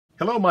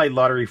Hello, my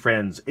lottery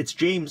friends. It's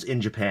James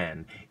in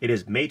Japan. It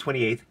is May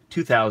 28th,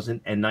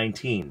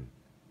 2019.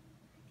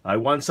 I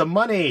won some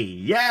money.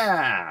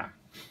 Yeah!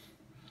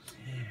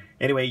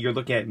 Anyway, you're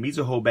looking at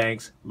Mizuho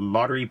Bank's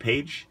lottery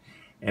page,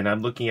 and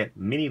I'm looking at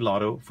Mini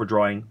Lotto for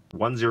drawing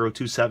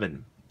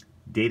 1027.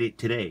 Date it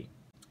today.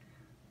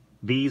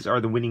 These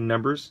are the winning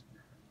numbers: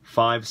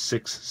 5,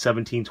 6,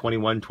 17,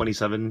 21,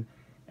 27,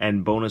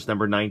 and bonus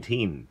number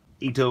 19.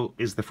 Ito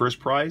is the first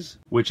prize,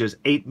 which is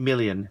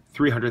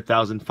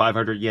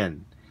 8,300,500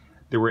 yen.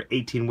 There were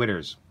 18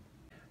 winners.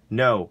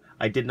 No,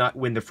 I did not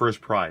win the first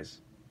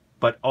prize,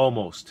 but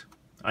almost.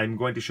 I'm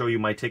going to show you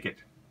my ticket.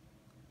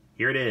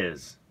 Here it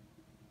is.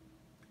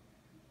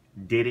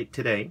 Date it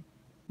today.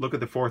 Look at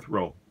the fourth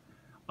row.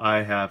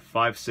 I have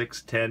 5,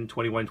 6, 10,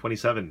 21,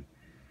 27.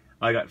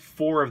 I got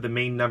 4 of the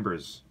main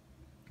numbers.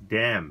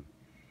 Damn.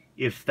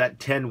 If that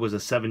 10 was a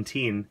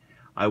 17,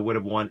 I would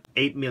have won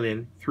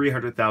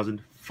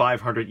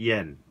 8,300,500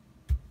 yen.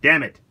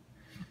 Damn it.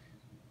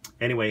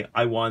 Anyway,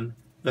 I won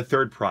the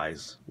third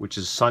prize, which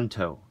is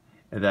Santo,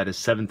 and that is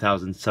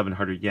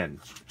 7,700 yen.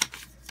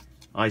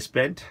 I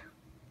spent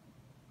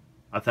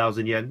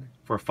 1,000 yen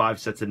for 5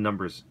 sets of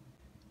numbers.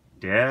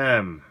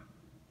 Damn.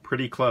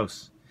 Pretty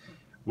close.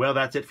 Well,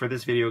 that's it for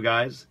this video,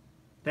 guys.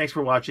 Thanks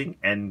for watching,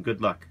 and good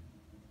luck.